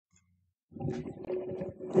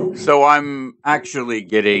So I'm actually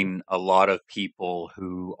getting a lot of people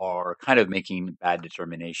who are kind of making bad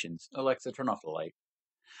determinations. Alexa, turn off the light.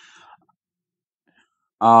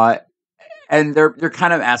 Uh, and they're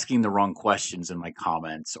kind of asking the wrong questions in my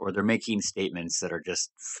comments, or they're making statements that are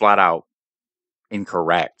just flat out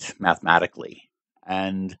incorrect mathematically.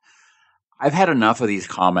 And I've had enough of these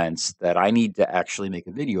comments that I need to actually make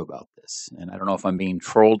a video about this. And I don't know if I'm being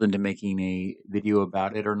trolled into making a video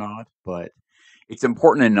about it or not, but it's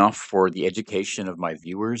important enough for the education of my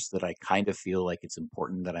viewers that I kind of feel like it's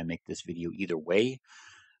important that I make this video either way.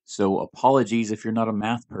 So apologies if you're not a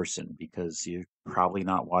math person, because you're probably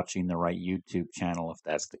not watching the right YouTube channel if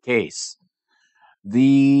that's the case.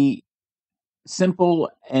 The simple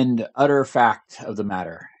and utter fact of the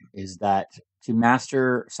matter is that to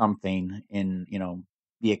master something in,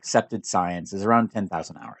 the accepted science is around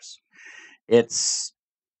 10,000 hours. It's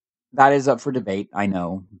that is up for debate, I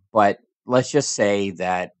know, but let's just say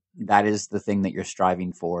that that is the thing that you're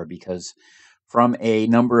striving for, because from a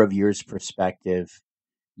number of years perspective,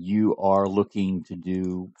 you are looking to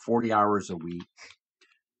do 40 hours a week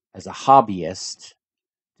as a hobbyist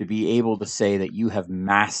to be able to say that you have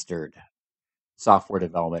mastered software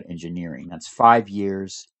development engineering. That's 5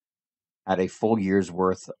 years at a full year's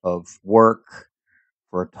worth of work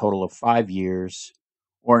for a total of 5 years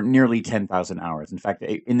or nearly 10,000 hours. In fact,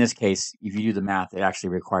 in this case, if you do the math, it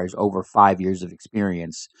actually requires over 5 years of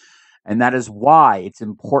experience. And that is why it's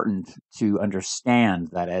important to understand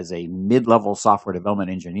that as a mid level software development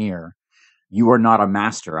engineer, you are not a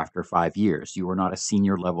master after 5 years. You are not a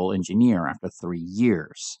senior level engineer after 3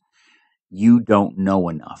 years. You don't know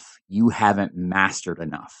enough. You haven't mastered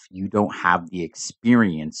enough. You don't have the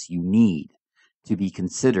experience you need to be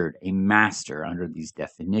considered a master under these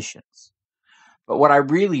definitions. But what I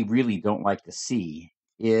really, really don't like to see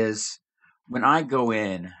is when I go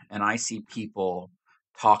in and I see people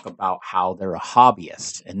talk about how they're a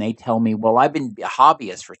hobbyist and they tell me, well, I've been a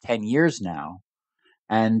hobbyist for 10 years now.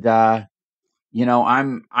 And, I'm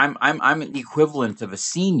the equivalent of a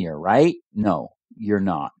senior, right? No, you're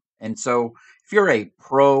not. And so if you're a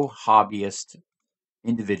pro hobbyist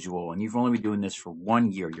individual and you've only been doing this for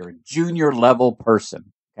 1 year, you're a junior level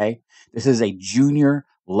person. Okay. This is a junior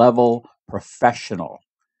level professional.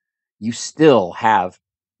 You still have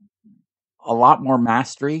a lot more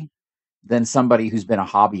mastery than somebody who's been a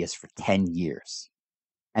hobbyist for 10 years.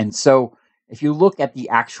 And so if you look at the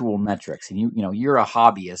actual metrics and you're a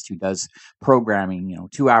hobbyist who does programming,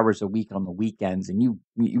 2 hours a week on the weekends, and you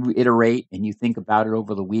iterate and you think about it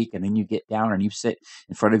over the week, and then you get down and you sit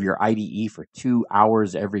in front of your IDE for 2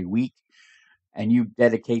 hours every week, and you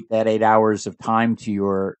dedicate that 8 hours of time to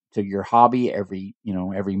your hobby every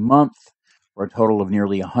month, for a total of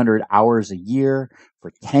nearly 100 hours a year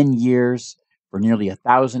for 10 years, for nearly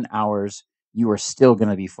 1,000 hours, you are still going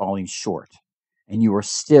to be falling short, and you are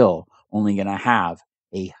still only going to have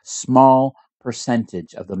a small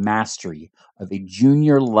percentage of the mastery of a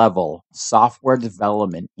junior level software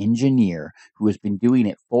development engineer who has been doing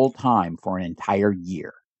it full time for an entire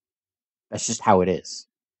year. That's just how it is.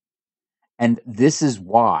 And this is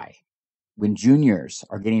why when juniors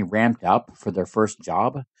are getting ramped up for their first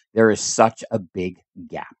job, there is such a big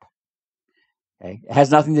gap. Okay. It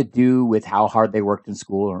has nothing to do with how hard they worked in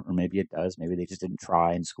school, or maybe it does. Maybe they just didn't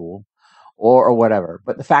try in school, or whatever.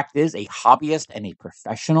 But the fact is, a hobbyist and a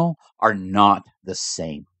professional are not the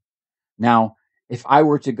same. Now, if I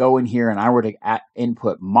were to go in here and I were to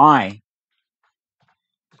input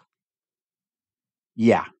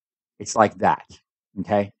yeah, it's like that.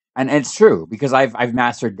 Okay. And it's true, because I've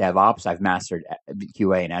mastered DevOps, I've mastered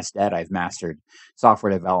QA and SDET, I've mastered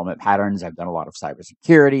software development patterns, I've done a lot of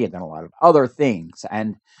cybersecurity, I've done a lot of other things.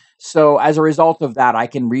 And so as a result of that, I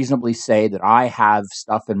can reasonably say that I have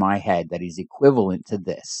stuff in my head that is equivalent to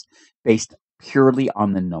this based purely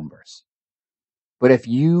on the numbers. But if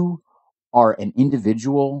you are an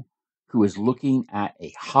individual who is looking at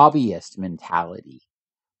a hobbyist mentality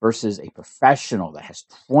versus a professional that has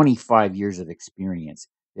 25 years of experience,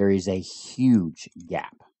 there is a huge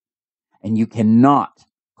gap. And you cannot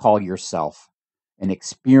call yourself an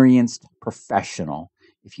experienced professional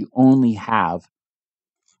if you only have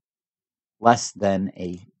less than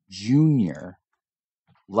a junior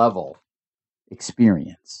level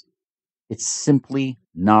experience. It's simply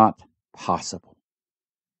not possible.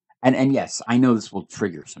 And yes, I know this will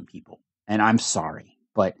trigger some people, and I'm sorry,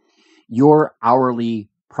 but your hourly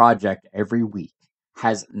project every week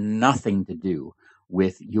has nothing to do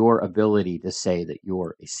with your ability to say that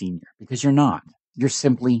you're a senior, because you're not. You're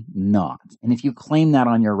simply not. And if you claim that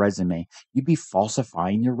on your resume, you'd be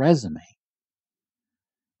falsifying your resume.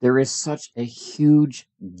 There is such a huge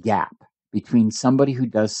gap between somebody who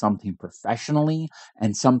does something professionally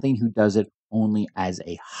and something who does it only as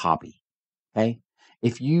a hobby. Okay?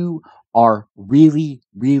 If you are really,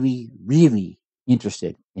 really, really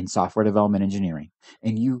interested in software development engineering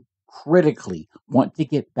and you critically want to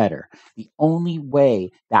get better, the only way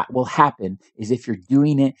that will happen is if you're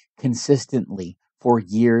doing it consistently for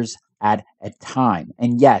years at a time.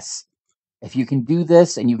 And yes, if you can do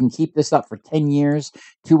this and you can keep this up for 10 years,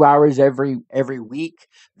 2 hours every week,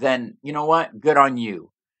 then you know what? Good on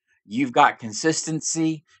you. You've got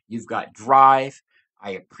consistency, you've got drive.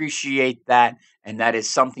 I appreciate that. And that is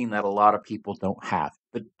something that a lot of people don't have.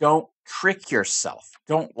 But don't trick yourself,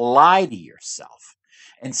 don't lie to yourself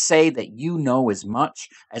and say that you know as much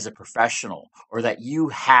as a professional or that you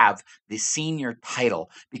have the senior title,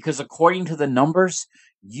 because according to the numbers,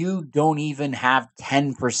 you don't even have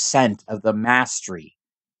 10% of the mastery.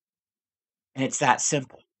 And it's that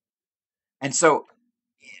simple. And so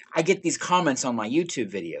I get these comments on my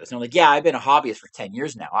YouTube videos, and they're like, yeah, I've been a hobbyist for 10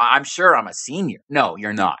 years now. I'm sure I'm a senior. No,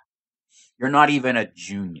 you're not. You're not even a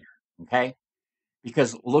junior, okay?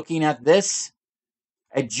 Because looking at this,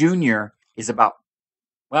 a junior is about,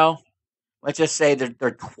 well, let's just say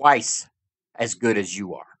they're twice as good as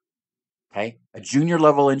you are, okay? A junior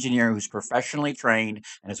level engineer who's professionally trained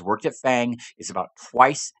and has worked at FANG is about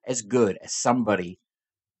twice as good as somebody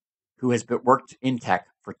who has worked in tech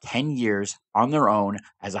for 10 years on their own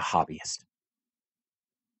as a hobbyist,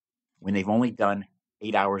 when they've only done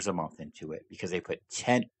 8 hours a month into it because they put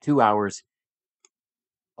 2 hours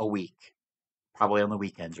a week, probably on the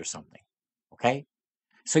weekends or something. Okay?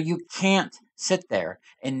 So you can't sit there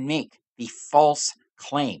and make the false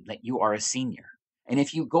claim that you are a senior. And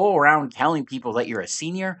if you go around telling people that you're a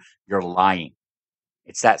senior, you're lying.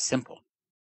 It's that simple.